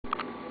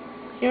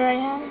Here I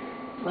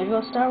am,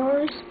 Lego Star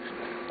Wars,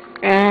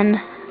 and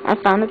I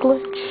found a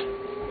glitch.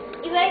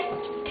 You guys,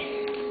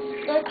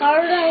 the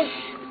card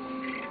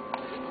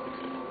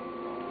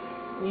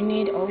You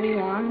need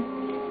Obi-Wan.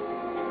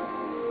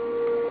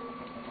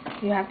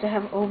 You have to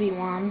have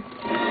Obi-Wan.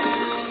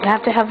 You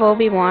have to have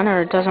Obi-Wan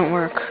or it doesn't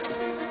work.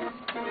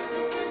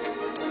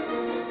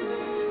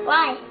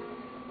 Why?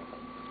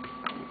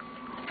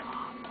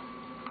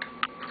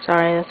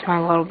 Sorry, that's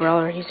my little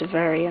brother. He's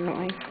very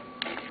annoying.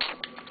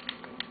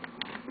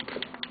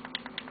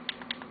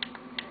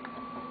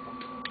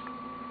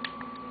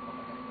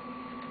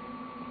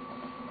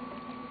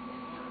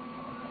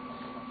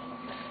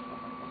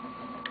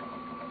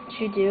 What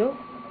you do?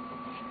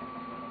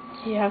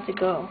 You have to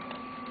go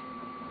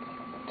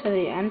to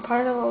the end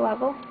part of the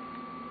level.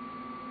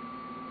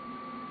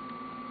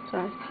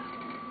 Sorry.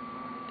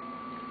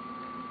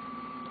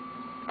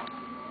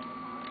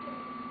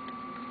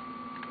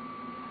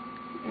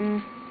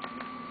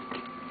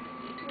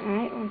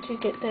 Alright, once you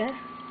get there.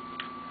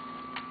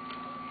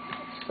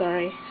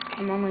 Sorry,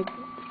 I'm only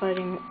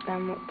fighting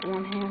them with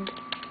one hand.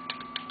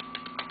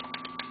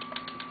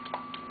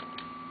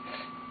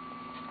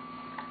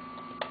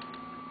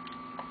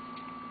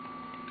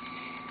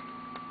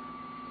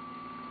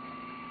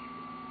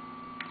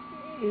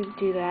 You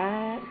do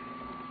that.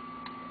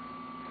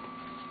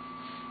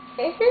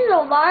 This is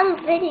a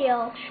long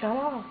video. Shut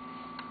up.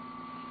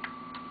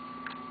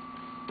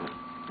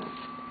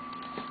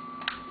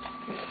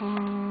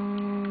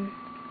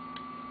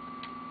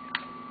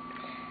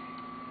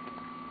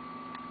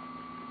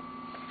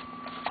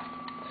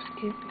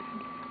 Skip.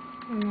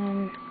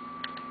 And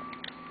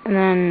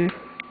then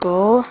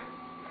go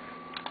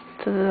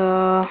to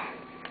the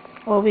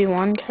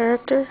Obi-Wan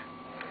character.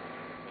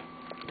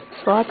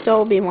 Select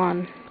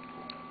Obi-Wan.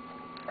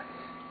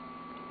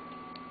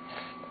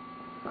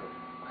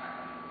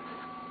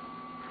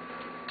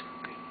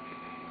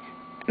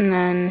 And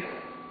then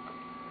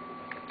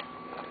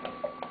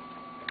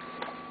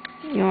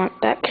you want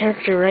that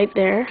character right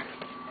there,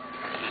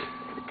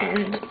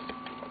 and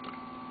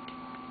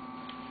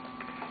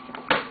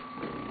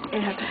you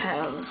have to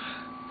have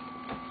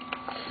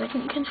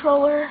second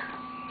controller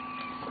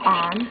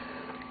on,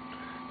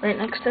 right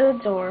next to the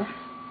door.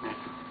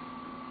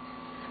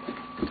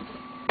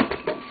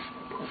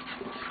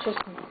 Just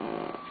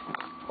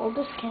hold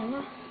this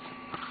camera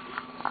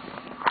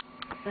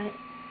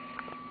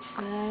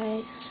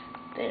right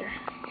there.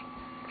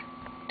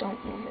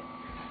 Don't move it.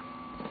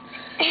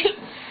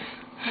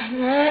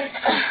 And then,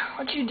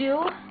 what you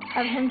do,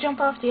 have him jump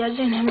off the edge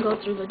and him go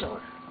through the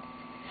door.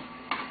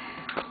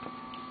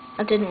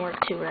 That didn't work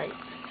too right.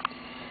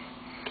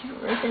 Keep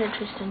it right there,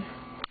 Tristan.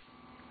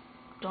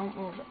 Don't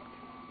move it.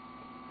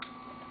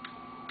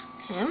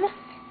 Him,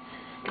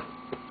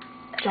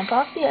 jump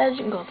off the edge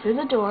and go through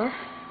the door.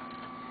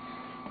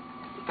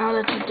 Now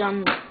that you've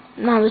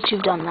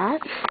done that,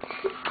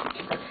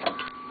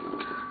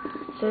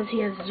 it says he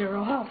has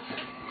 0 health.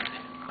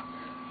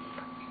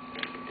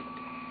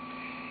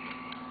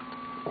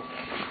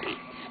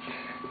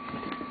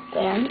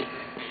 Then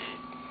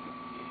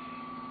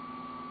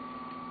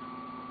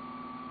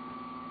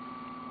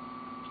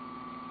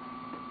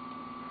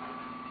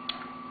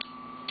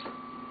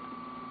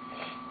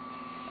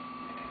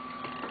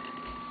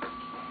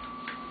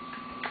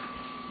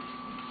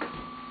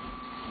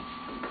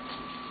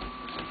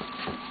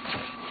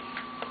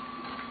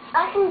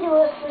I can do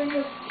it for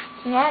you.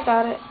 yeah, I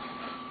got it.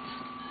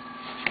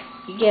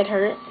 You get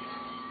hurt,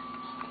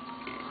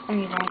 and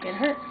you don't get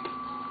hurt.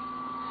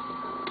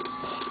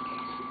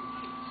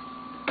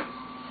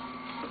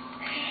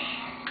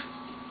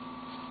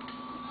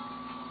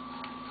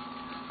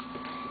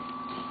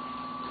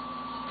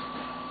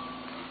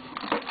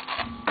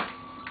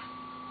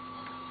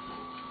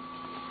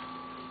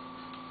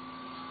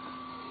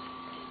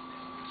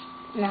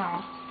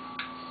 Now,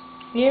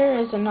 here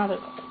is another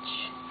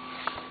glitch.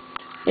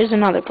 Here's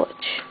another glitch.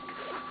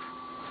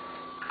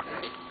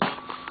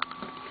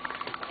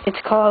 It's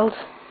called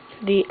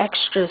the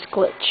extras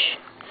glitch.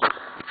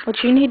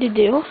 What you need to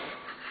do,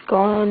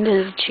 go into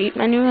the cheat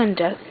menu and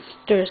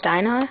Dexter's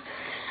Diner,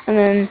 and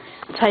then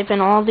type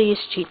in all these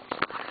cheats.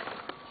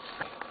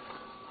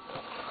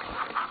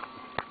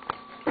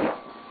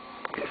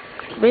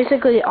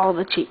 Basically all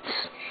the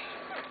cheats.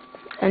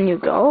 And you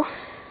go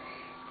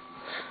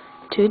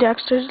to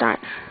Dexter's Diner.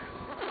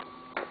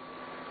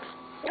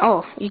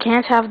 Oh, you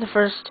can't have the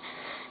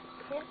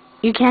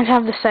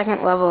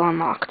second level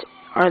unlocked,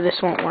 or this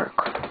won't work.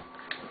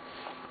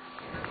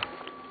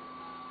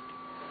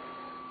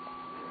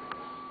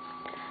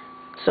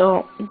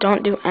 So,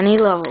 don't do any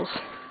levels.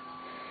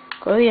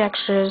 Go to the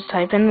extras,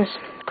 type in this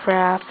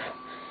crap.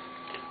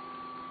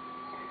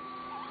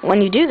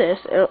 When you do this,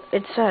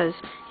 it says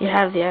you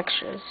have the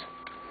extras.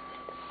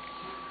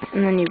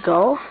 And then you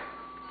go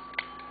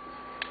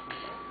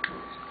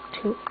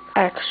to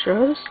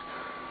extras,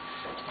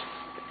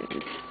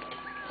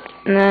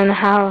 and then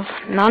have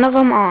none of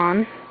them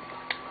on,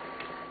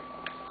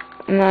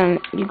 and then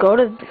you go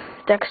to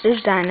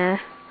Dexter's Diner,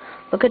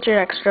 look at your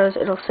extras,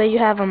 it'll say you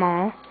have them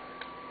all,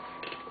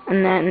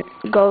 and then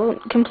go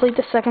complete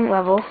the second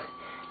level,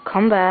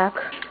 come back,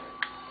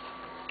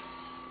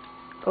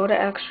 go to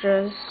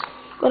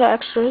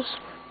extras,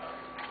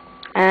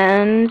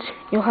 and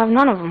you'll have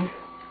none of them.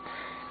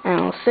 And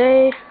it'll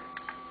say,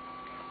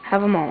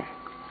 have them all.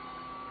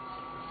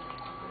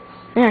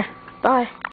 There, bye.